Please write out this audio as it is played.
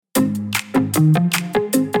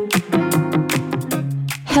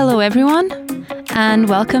Hello everyone, and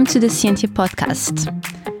welcome to the Scientia podcast.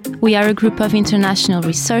 We are a group of international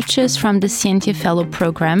researchers from the Scientia Fellow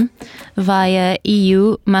Program via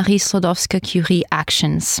EU Marie Sklodowska-Curie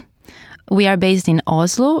Actions. We are based in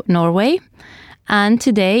Oslo, Norway, and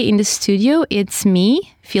today in the studio it's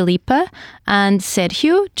me, Filipa, and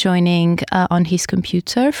Sergio joining on his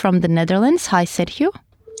computer from the Netherlands. Hi Sergio.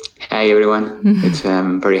 Hi everyone,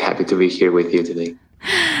 I'm very happy to be here with you today.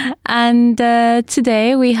 And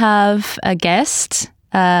today we have a guest.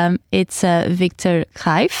 It's Victor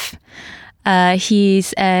Greiff.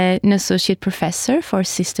 He's an associate professor for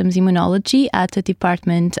systems immunology at the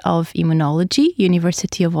Department of Immunology,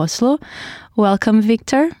 University of Oslo. Welcome,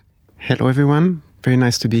 Victor. Hello, everyone. Very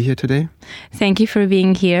nice to be here today. Thank you for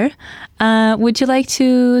being here. Would you like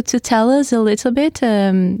to tell us a little bit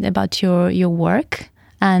about your work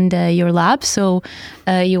and your lab? So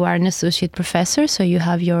you are an associate professor, so you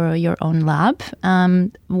have your own lab.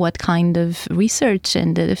 What kind of research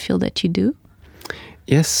and the field that you do?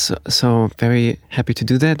 Yes, so very happy to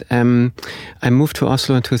do that. I moved to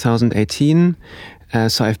Oslo in 2018.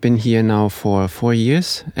 So I've been here now for 4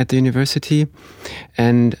 years at the university,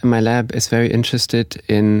 and my lab is very interested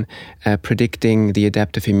in predicting the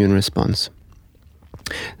adaptive immune response.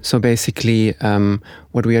 So basically,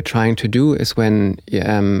 what we are trying to do is when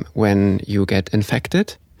you get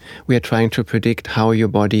infected, we are trying to predict how your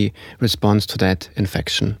body responds to that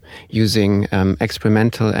infection using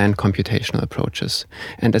experimental and computational approaches.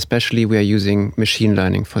 And especially we are using machine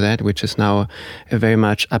learning for that, which is now a very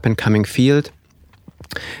much up-and-coming field.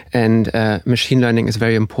 And machine learning is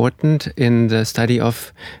very important in the study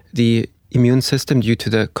of the immune system due to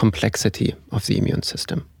the complexity of the immune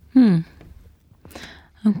system.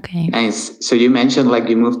 Okay. Nice. So you mentioned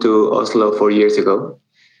you moved to Oslo 4 years ago.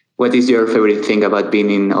 What is your favorite thing about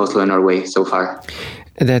being in Oslo, Norway so far?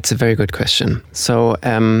 That's a very good question. So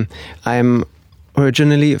I'm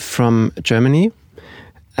originally from Germany,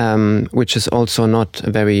 which is also not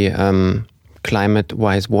a very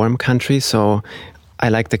climate-wise warm country. So I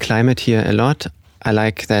like the climate here a lot. I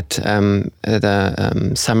like that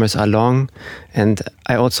the summers are long, and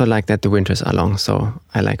I also like that the winters are long. So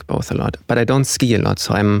I like both a lot. But I don't ski a lot,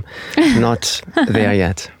 so I'm not there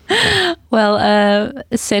yet. Yeah. Well,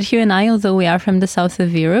 Sergio and I, although we are from the south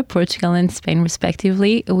of Europe, Portugal and Spain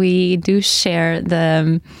respectively, we do share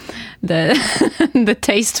the the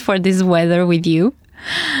taste for this weather with you.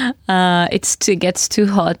 It gets too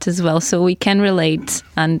hot as well, so we can relate.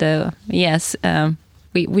 And yes,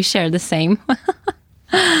 we share the same.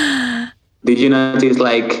 Did you notice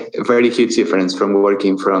a very huge difference from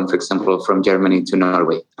working for example, from Germany to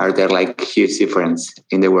Norway? Are there huge difference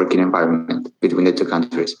in the working environment between the two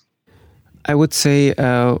countries? I would say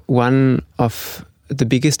one of the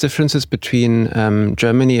biggest differences between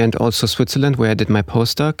Germany and also Switzerland, where I did my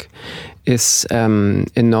postdoc, is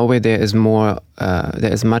in Norway there is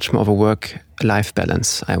much more of a work-life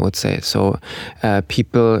balance, I would say. So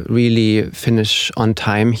people really finish on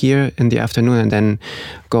time here in the afternoon and then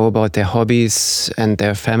go about their hobbies and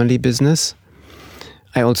their family business.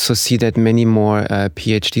 I also see that many more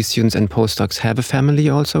PhD students and postdocs have a family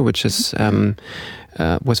also, which is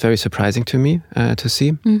was very surprising to me to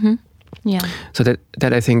see. Mm-hmm. Yeah. So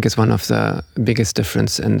that I think is one of the biggest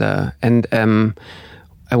difference and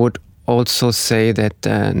I would also say that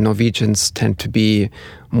Norwegians tend to be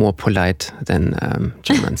more polite than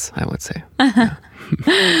Germans, I would say. Yeah.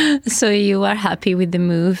 So you are happy with the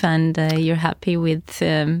move, and you're happy with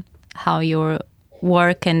how your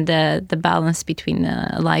work and the balance between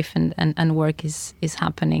life and work is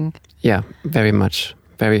happening. Yeah, very much.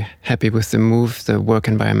 Very happy with the move. The work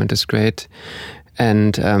environment is great,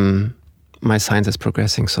 and my science is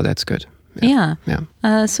progressing, so that's good. Yeah.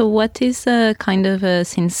 So what is kind of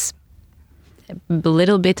since a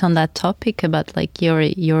little bit on that topic about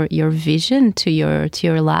your vision to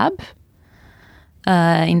your lab?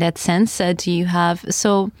 In that sense, do you have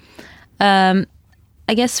I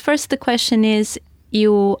guess first the question is,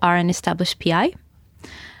 you are an established PI,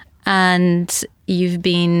 and you've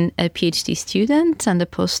been a PhD student and a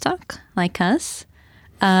postdoc like us.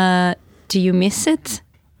 Do you miss it?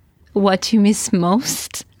 What do you miss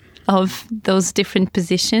most of those different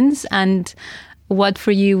positions, and what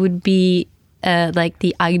for you would be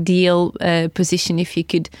the ideal position if you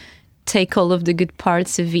could take all of the good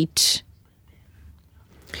parts of each?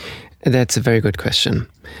 That's a very good question.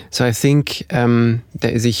 So I think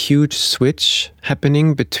there is a huge switch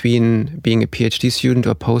happening between being a PhD student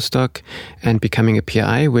or postdoc and becoming a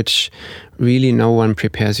PI, which really no one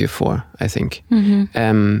prepares you for, I think.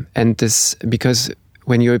 Mm-hmm. And this, because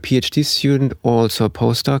when you're a PhD student or also a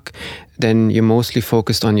postdoc, then you're mostly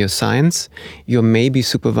focused on your science. You're maybe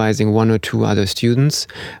supervising one or two other students,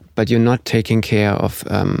 but you're not taking care of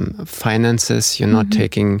finances. You're not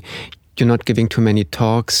giving too many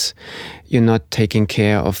talks. You're not taking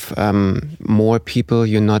care of more people.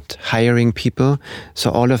 You're not hiring people. So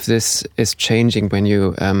all of this is changing when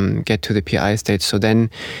you get to the PI stage. So then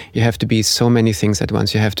you have to be so many things at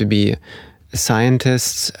once. You have to be a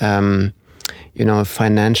scientist, a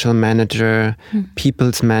financial manager,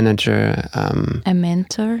 people's manager, a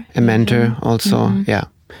mentor also. Yeah.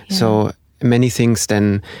 So many things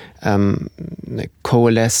then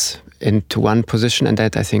coalesce into one position, and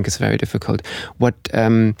that I think is very difficult. What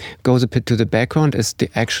goes a bit to the background is the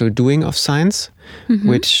actual doing of science,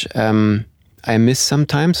 which I miss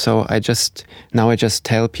sometimes. So I just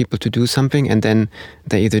tell people to do something, and then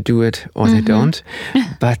they either do it or they don't.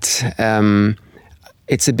 But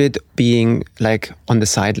it's a bit being like on the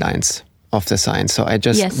sidelines of the science. So I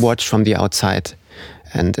just watch from the outside,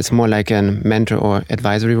 and it's more like a mentor or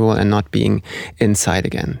advisory role and not being inside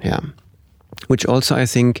again. Yeah. Which also I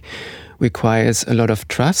think requires a lot of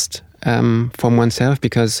trust from oneself,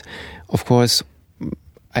 because of course,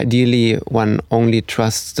 ideally one only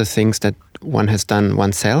trusts the things that one has done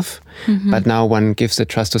oneself, but now one gives the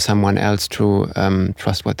trust to someone else to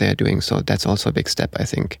trust what they're doing. So that's also a big step, I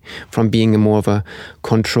think, from being more of a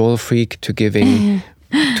control freak to giving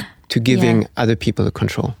to giving other people the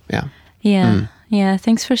control. Yeah,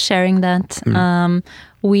 thanks for sharing that.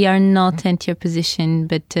 We are not in your position,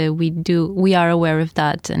 but we are aware of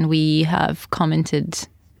that, and we have commented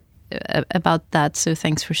about that. So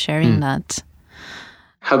thanks for sharing that.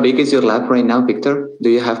 How big is your lab right now, Victor?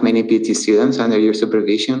 Do you have many PhD students under your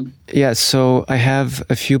supervision? Yeah, so I have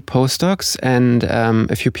a few postdocs and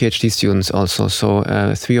a few PhD students also. So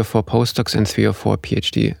 3 or 4 postdocs and 3 or 4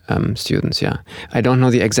 PhD students, yeah. I don't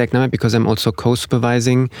know the exact number because I'm also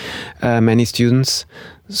co-supervising many students.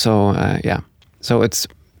 So, So it's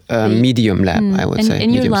a medium lab, I would say.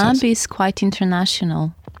 And your lab is quite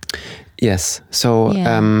international. Yes. So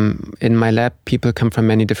in my lab, people come from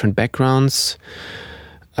many different backgrounds.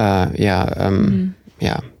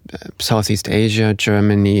 Southeast Asia,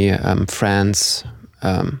 Germany, France,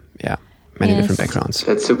 many different backgrounds.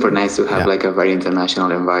 That's super nice to have like a very international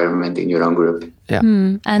environment in your own group. Yeah.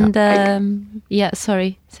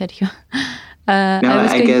 Sorry, Sergio.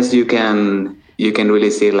 I guess you can really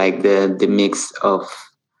see like the mix of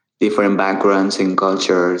different backgrounds and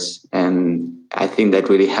cultures, and I think that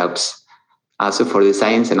really helps. Also for the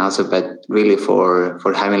science, and also, but really for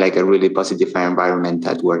having like a really positive environment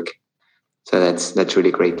at work. So that's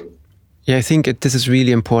really great. Yeah, I think this is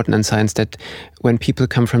really important in science, that when people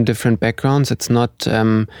come from different backgrounds, it's not.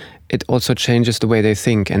 It also changes the way they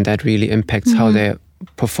think, and that really impacts how they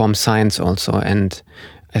perform science also. And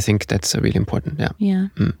I think that's really important. Yeah.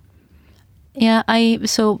 Yeah.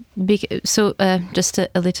 Just a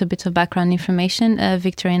little bit of background information.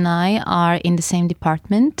 Victor and I are in the same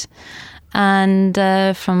department. And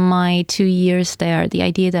from my 2 years there, the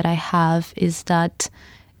idea that I have is that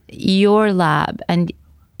your lab and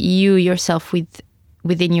you yourself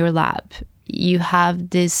within your lab, you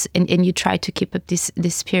have this, and you try to keep up this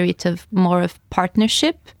spirit of more of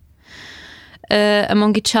partnership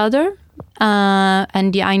among each other.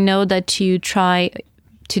 And I know that you try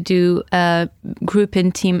to do group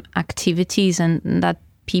and team activities, and that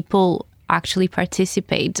people actually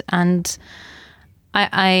participate. And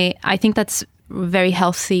I think that's very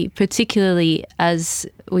healthy, particularly as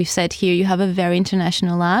we've said here, you have a very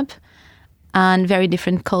international lab and very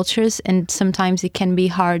different cultures, and sometimes it can be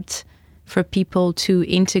hard for people to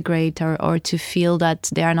integrate or to feel that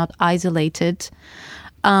they are not isolated.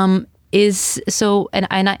 And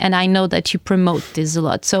I know that you promote this a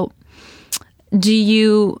lot. So do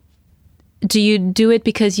you do it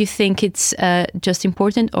because you think it's just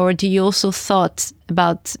important, or do you also thought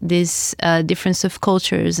about this difference of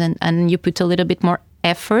cultures and you put a little bit more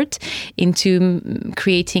effort into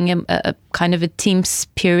creating a kind of a team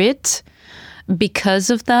spirit because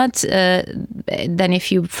of that than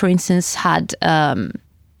if you, for instance, had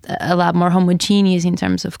a lot more homogeneous in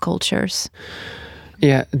terms of cultures?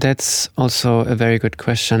 Yeah, that's also a very good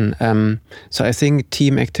question. So I think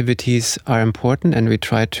team activities are important, and we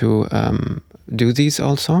try to do these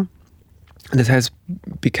also. This has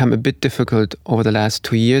become a bit difficult over the last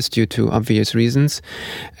 2 years due to obvious reasons,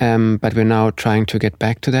 but we're now trying to get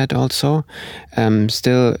back to that also.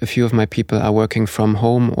 Still, a few of my people are working from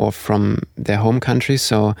home or from their home country,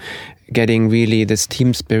 so getting really this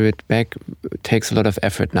team spirit back takes a lot of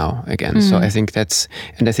effort now again. So I think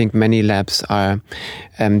I think many labs are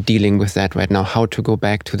dealing with that right now, how to go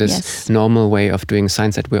back to this normal way of doing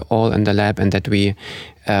science, that we're all in the lab and that we,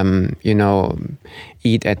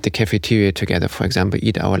 eat at the cafeteria together, for example,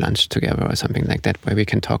 eat our lunch together or something like that, where we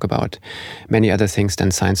can talk about many other things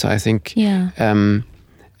than science. So I think,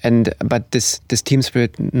 but this team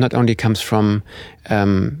spirit not only comes from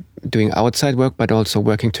doing outside work, but also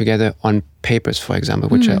working together on papers, for example,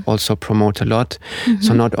 which I also promote a lot.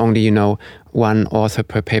 So not only, one author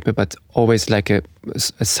per paper, but always like a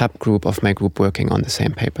subgroup of my group working on the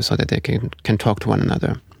same paper so that they can talk to one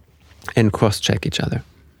another and cross-check each other.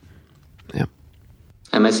 Yeah.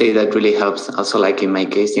 I must say that really helps. Also, like in my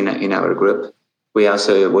case, in our group, we are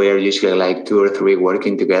usually like 2 or 3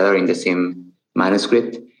 working together in the same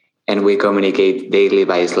manuscript, and we communicate daily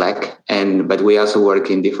by Slack. But we also work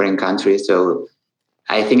in different countries, so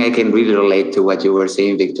I think I can really relate to what you were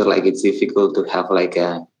saying, Victor. Like, it's difficult to have like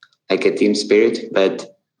a team spirit,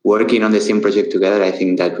 but working on the same project together, I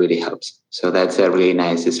think that really helps. So that's a really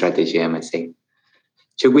nice strategy, I must say.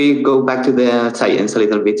 Should we go back to the science a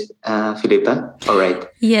little bit, Filipa? All right.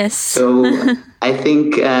 Yes. So I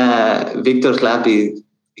think Victor's lab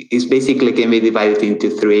is basically can be divided into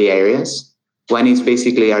 3 areas. One is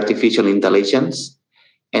basically artificial intelligence,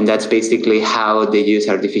 and that's basically how they use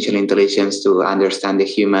artificial intelligence to understand the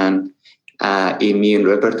human immune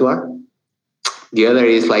repertoire. The other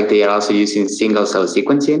is like they are also using single cell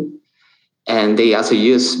sequencing, and they also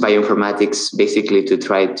use bioinformatics basically to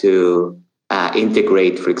try to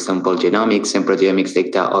integrate, for example, genomics and proteomics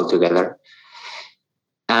data all together.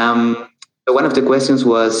 So one of the questions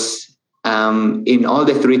was, in all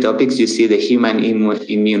the 3 topics, you see the human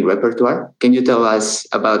immune repertoire. Can you tell us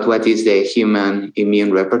about what is the human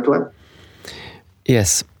immune repertoire?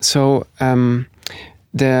 Yes. So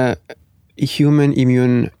the human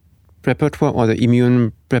immune repertoire, or the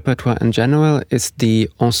immune repertoire in general, is the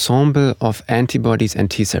ensemble of antibodies and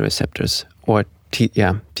T-cell receptors, or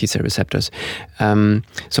T-cell receptors.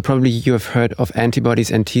 So probably you have heard of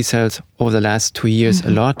antibodies and T-cells over the last 2 years a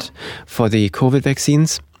lot for the COVID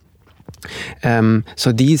vaccines.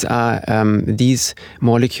 So these are these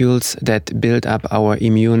molecules that build up our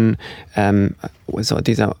immune. So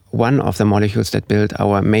these are one of the molecules that build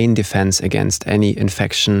our main defense against any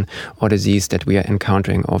infection or disease that we are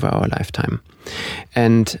encountering over our lifetime.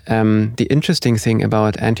 And the interesting thing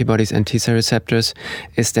about antibodies and T-cell receptors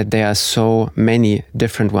is that there are so many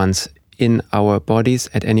different ones in our bodies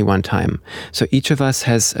at any one time. So each of us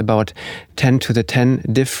has about 10 to the 10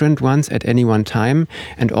 different ones at any one time,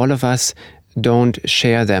 and all of us don't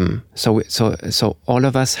share them. So all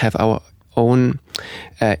of us have our own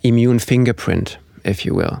immune fingerprint, if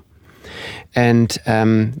you will. And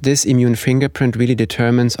this immune fingerprint really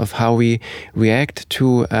determines of how we react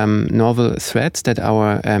to novel threats that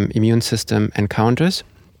our immune system encounters.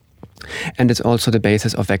 And it's also the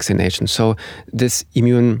basis of vaccination. So this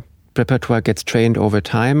immune repertoire gets trained over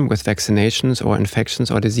time with vaccinations or infections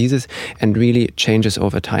or diseases, and really changes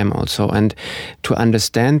over time also. And to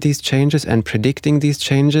understand these changes and predicting these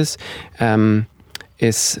changes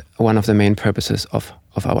is one of the main purposes of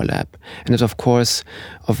our lab. And it's of course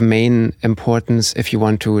of main importance if you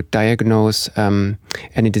want to diagnose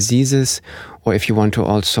any diseases, or if you want to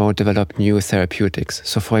also develop new therapeutics.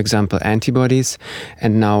 So for example, antibodies,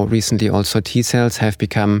 and now recently also T-cells, have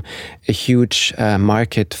become a huge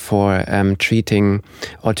market for treating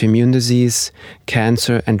autoimmune disease,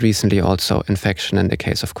 cancer, and recently also infection in the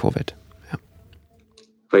case of COVID. Yeah.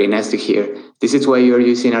 Very nice to hear. This is why you're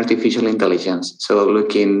using artificial intelligence. So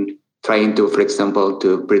trying to, for example,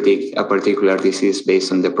 to predict a particular disease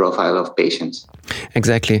based on the profile of patients.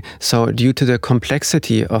 Exactly. So due to the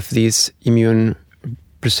complexity of these immune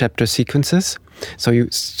receptor sequences, so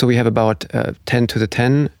we have about 10 to the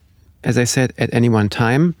 10, as I said, at any one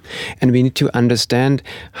time, and we need to understand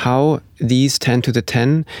how these 10 to the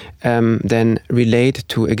 10 then relate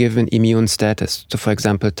to a given immune status. So for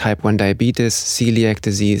example, type 1 diabetes, celiac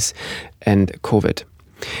disease, and COVID.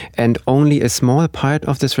 And only a small part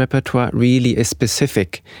of this repertoire really is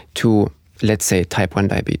specific to, let's say, type 1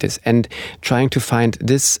 diabetes. And trying to find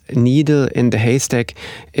this needle in the haystack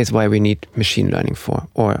is why we need machine learning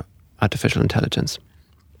or artificial intelligence.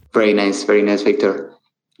 Very nice, Victor.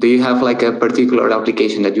 Do you have like a particular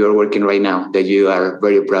application that you are working right now that you are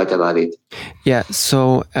very proud about it? Yeah,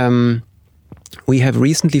 so we have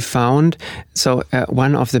recently found,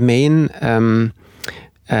 one of the main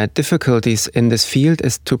difficulties in this field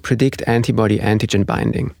is to predict antibody-antigen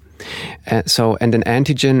binding. And an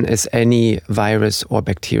antigen is any virus or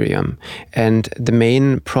bacterium. And the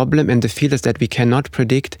main problem in the field is that we cannot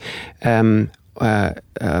predict for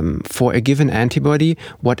a given antibody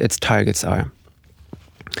what its targets are.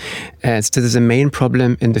 So this is a main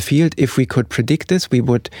problem in the field. If we could predict this, we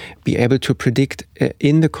would be able to predict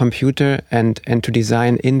in the computer and to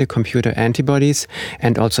design in the computer antibodies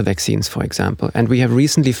and also vaccines, for example. And we have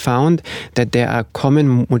recently found that there are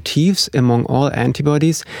common motifs among all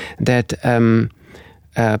antibodies that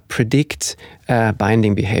predict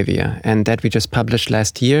binding behavior, and that we just published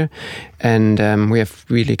last year. And we have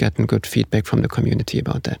really gotten good feedback from the community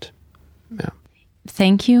about that. Yeah.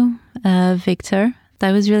 Thank you, Victor.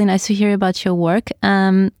 That was really nice to hear about your work.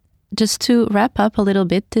 Just to wrap up a little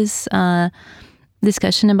bit this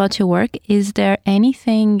discussion about your work, is there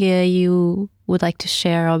anything you would like to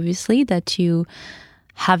share, obviously, that you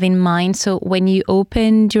have in mind? So when you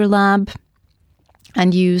opened your lab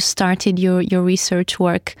and you started your research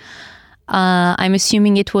work, I'm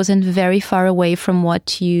assuming it wasn't very far away from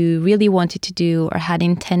what you really wanted to do or had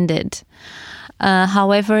intended.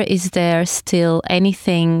 However, is there still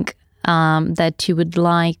anything that you would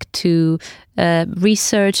like to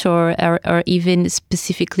research or even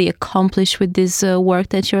specifically accomplish with this work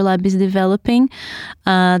that your lab is developing?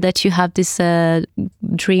 That you have this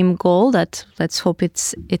dream goal that, let's hope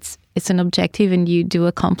it's an objective and you do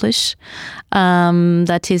accomplish.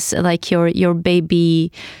 That is like your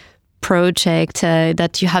baby project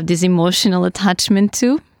that you have this emotional attachment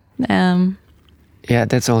to. Yeah,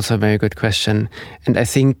 that's also a very good question, and I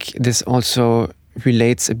think this also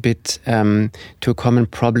relates a bit to a common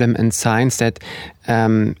problem in science, that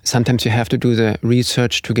sometimes you have to do the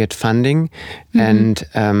research to get funding, and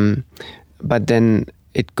but then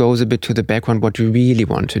it goes a bit to the background what you really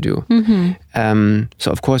want to do.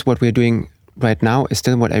 So of course what we're doing right now is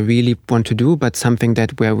still what I really want to do, but something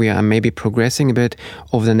that where we are maybe progressing a bit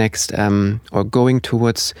over the next or going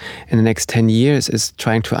towards in the next 10 years is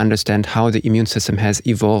trying to understand how the immune system has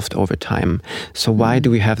evolved over time. So why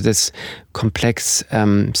do we have this complex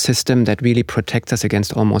system that really protects us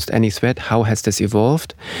against almost any threat? How has this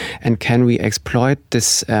evolved? And can we exploit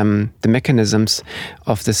this the mechanisms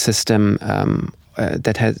of the system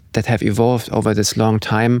that have evolved over this long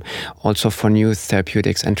time, also for new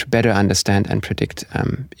therapeutics and to better understand and predict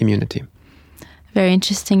immunity? Very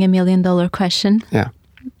interesting, $1 million question. Yeah.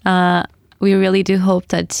 We really do hope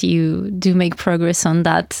that you do make progress on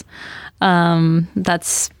that.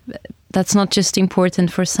 That's not just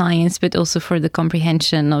important for science, but also for the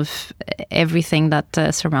comprehension of everything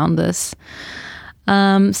that surrounds us.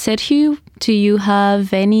 Sergio, do you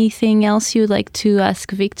have anything else you'd like to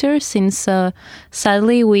ask Victor, since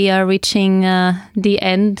sadly we are reaching the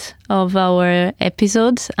end of our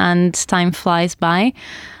episode and time flies by?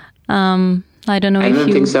 I don't know. I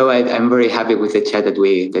don't think so. I'm very happy with the chat that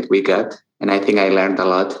we got, and I think I learned a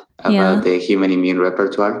lot about the human immune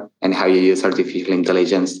repertoire and how you use artificial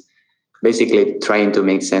intelligence, basically trying to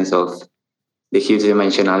make sense of the huge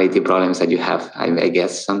dimensionality problems that you have, I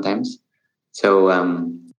guess, sometimes. So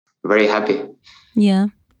very happy. Yeah,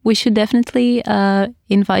 we should definitely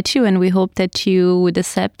invite you, and we hope that you would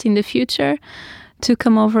accept in the future to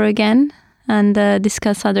come over again and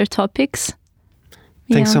discuss other topics.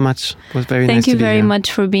 Thanks so much. It was very nice to be here. Thank you very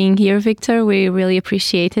much for being here, Victor. We really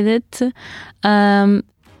appreciated it. And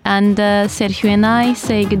Sergio and I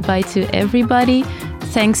say goodbye to everybody.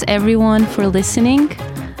 Thanks everyone for listening.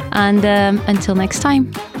 And until next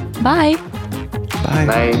time. Bye. Bye.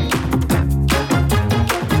 Bye.